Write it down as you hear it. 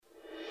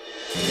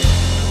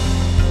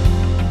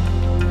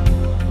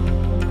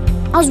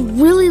was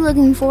really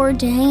looking forward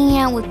to hanging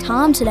out with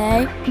Tom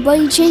today, but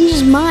he changed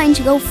his mind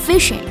to go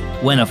fishing.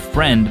 When a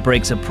friend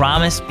breaks a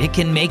promise, it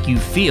can make you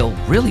feel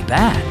really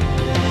bad.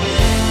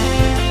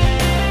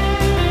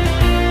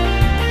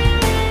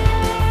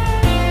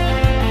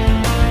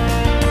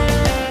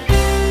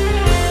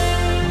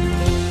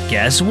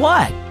 Guess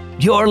what?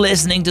 You're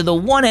listening to the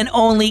one and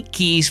only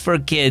Keys for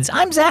Kids.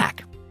 I'm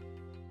Zach.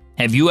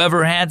 Have you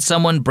ever had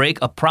someone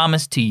break a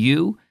promise to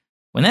you?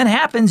 When that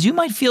happens, you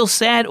might feel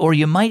sad or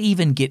you might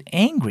even get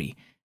angry.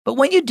 But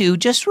when you do,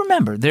 just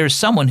remember there's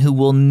someone who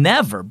will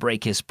never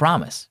break his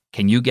promise.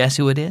 Can you guess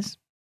who it is?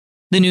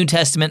 The New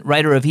Testament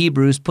writer of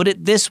Hebrews put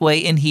it this way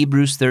in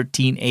Hebrews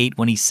 13:8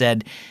 when he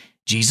said,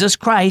 Jesus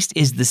Christ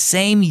is the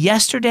same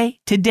yesterday,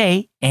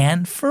 today,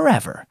 and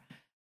forever.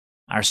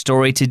 Our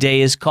story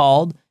today is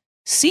called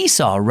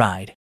Seesaw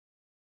Ride.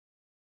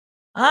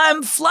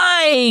 I'm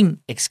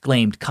flying,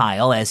 exclaimed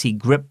Kyle as he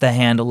gripped the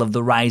handle of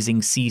the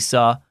rising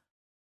seesaw.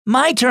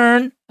 My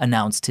turn,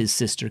 announced his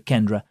sister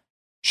Kendra.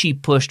 She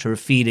pushed her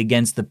feet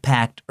against the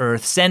packed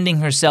earth, sending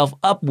herself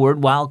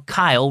upward while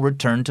Kyle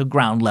returned to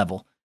ground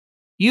level.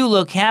 You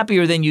look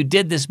happier than you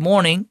did this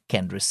morning,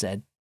 Kendra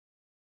said.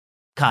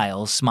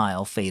 Kyle's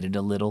smile faded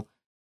a little.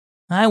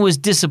 I was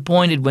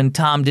disappointed when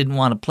Tom didn't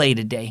want to play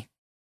today.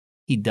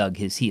 He dug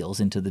his heels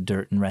into the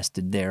dirt and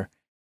rested there.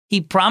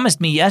 He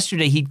promised me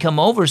yesterday he'd come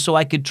over so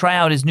I could try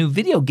out his new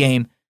video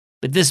game,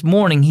 but this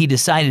morning he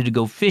decided to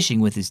go fishing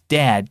with his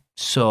dad,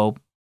 so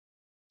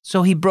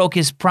he broke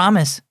his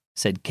promise,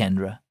 said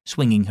Kendra,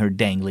 swinging her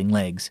dangling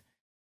legs.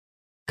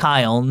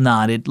 Kyle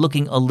nodded,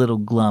 looking a little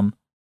glum.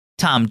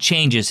 Tom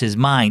changes his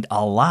mind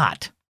a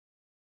lot.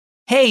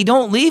 Hey,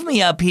 don't leave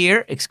me up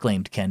here,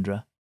 exclaimed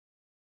Kendra.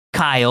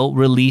 Kyle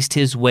released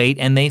his weight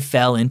and they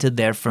fell into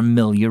their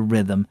familiar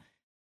rhythm.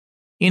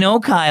 You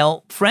know,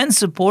 Kyle, friends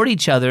support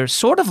each other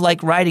sort of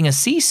like riding a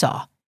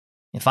seesaw.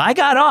 If I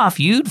got off,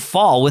 you'd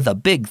fall with a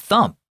big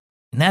thump.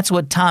 And that's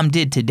what Tom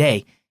did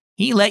today.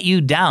 He let you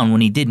down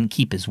when he didn't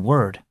keep his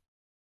word.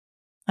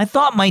 I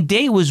thought my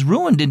day was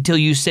ruined until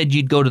you said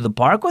you'd go to the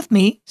park with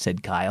me,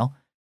 said Kyle.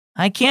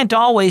 I can't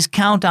always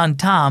count on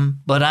Tom,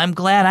 but I'm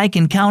glad I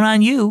can count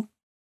on you.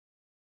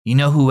 You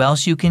know who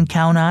else you can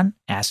count on?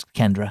 Asked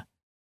Kendra.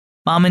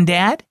 Mom and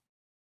Dad?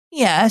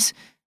 Yes,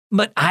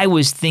 but I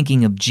was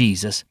thinking of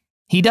Jesus.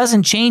 He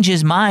doesn't change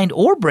his mind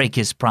or break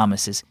his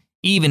promises,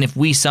 even if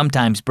we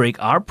sometimes break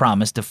our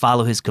promise to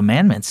follow his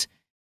commandments.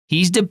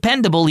 He's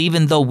dependable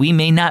even though we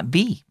may not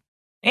be.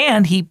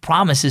 And he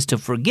promises to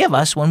forgive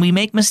us when we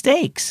make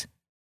mistakes.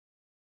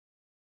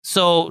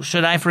 So,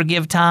 should I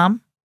forgive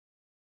Tom?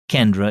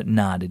 Kendra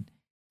nodded.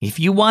 If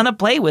you want to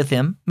play with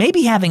him,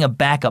 maybe having a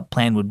backup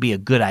plan would be a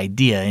good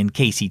idea in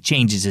case he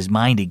changes his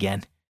mind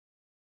again.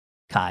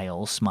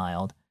 Kyle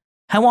smiled.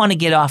 I want to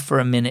get off for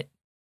a minute.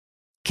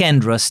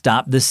 Kendra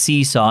stopped the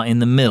seesaw in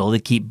the middle to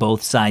keep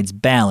both sides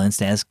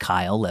balanced as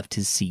Kyle left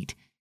his seat.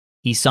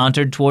 He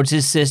sauntered towards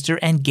his sister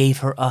and gave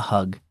her a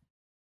hug.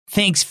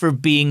 Thanks for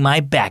being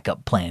my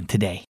backup plan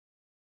today.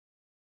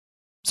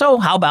 So,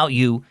 how about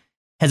you?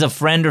 Has a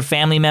friend or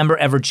family member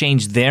ever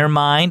changed their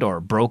mind or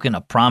broken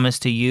a promise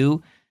to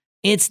you?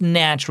 It's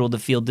natural to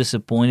feel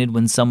disappointed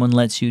when someone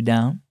lets you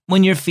down.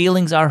 When your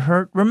feelings are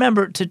hurt,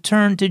 remember to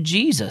turn to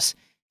Jesus.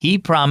 He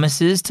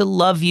promises to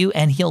love you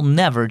and he'll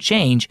never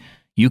change.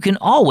 You can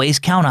always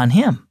count on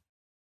him.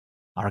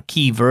 Our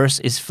key verse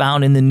is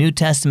found in the New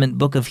Testament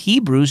book of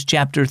Hebrews,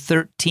 chapter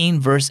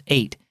 13, verse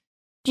 8.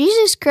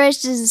 Jesus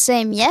Christ is the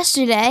same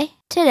yesterday,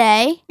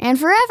 today, and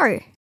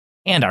forever.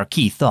 And our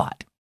key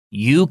thought,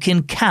 you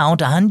can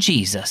count on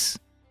Jesus.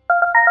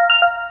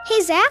 Hey,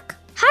 Zach,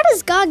 how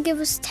does God give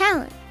us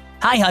talent?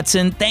 Hi,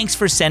 Hudson. Thanks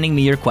for sending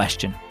me your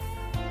question.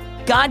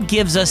 God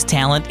gives us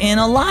talent in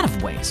a lot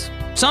of ways.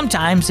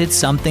 Sometimes it's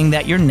something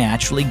that you're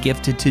naturally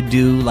gifted to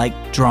do, like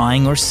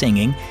drawing or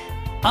singing.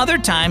 Other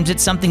times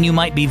it's something you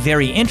might be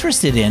very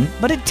interested in,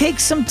 but it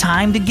takes some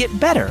time to get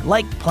better,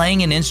 like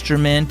playing an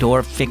instrument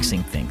or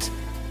fixing things.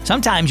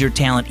 Sometimes your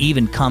talent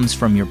even comes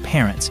from your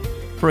parents.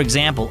 For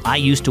example, I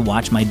used to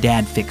watch my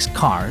dad fix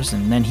cars,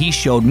 and then he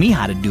showed me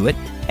how to do it,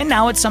 and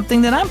now it's something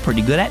that I'm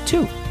pretty good at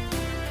too.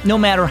 No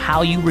matter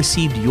how you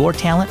received your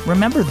talent,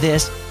 remember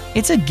this,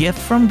 it's a gift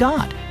from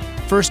God.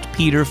 1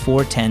 Peter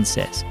 4:10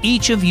 says,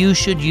 each of you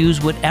should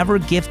use whatever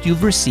gift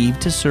you've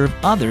received to serve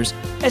others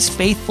as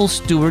faithful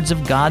stewards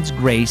of God's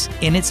grace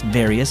in its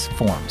various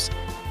forms.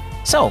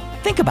 So,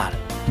 think about it.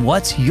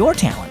 What's your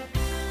talent?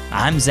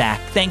 I'm Zach.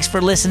 Thanks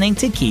for listening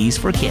to Keys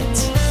for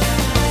Kids.